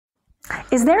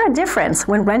Is there a difference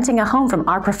when renting a home from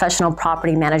our professional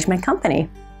property management company?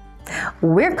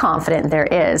 We're confident there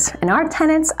is, and our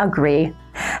tenants agree.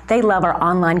 They love our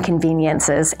online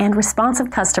conveniences and responsive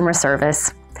customer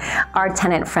service. Our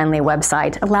tenant-friendly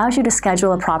website allows you to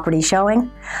schedule a property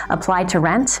showing, apply to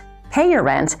rent, pay your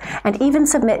rent, and even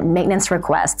submit maintenance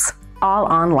requests, all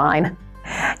online.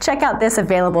 Check out this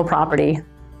available property.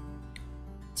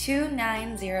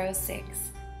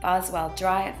 2906 Boswell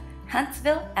Drive,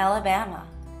 Huntsville, Alabama.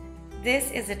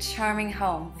 This is a charming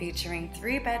home featuring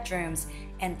 3 bedrooms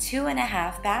and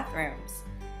 2.5 bathrooms.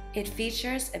 It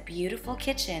features a beautiful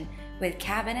kitchen with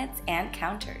cabinets and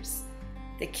counters.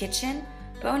 The kitchen,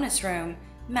 bonus room,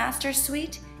 master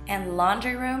suite, and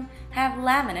laundry room have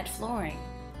laminate flooring.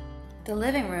 The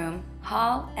living room,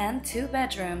 hall, and 2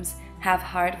 bedrooms have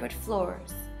hardwood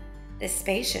floors. The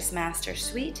spacious master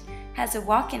suite has a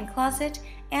walk-in closet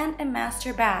and a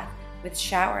master bath with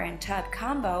shower and tub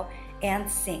combo and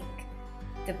sink.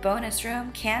 The bonus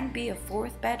room can be a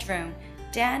 4th bedroom,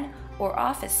 den, or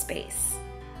office space.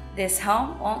 This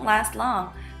home won't last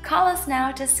long. Call us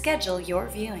now to schedule your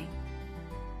viewing.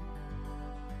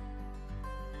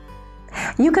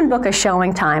 You can book a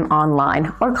showing time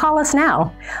online or call us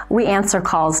now. We answer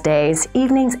calls days,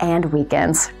 evenings, and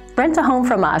weekends. Rent a home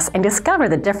from us and discover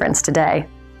the difference today.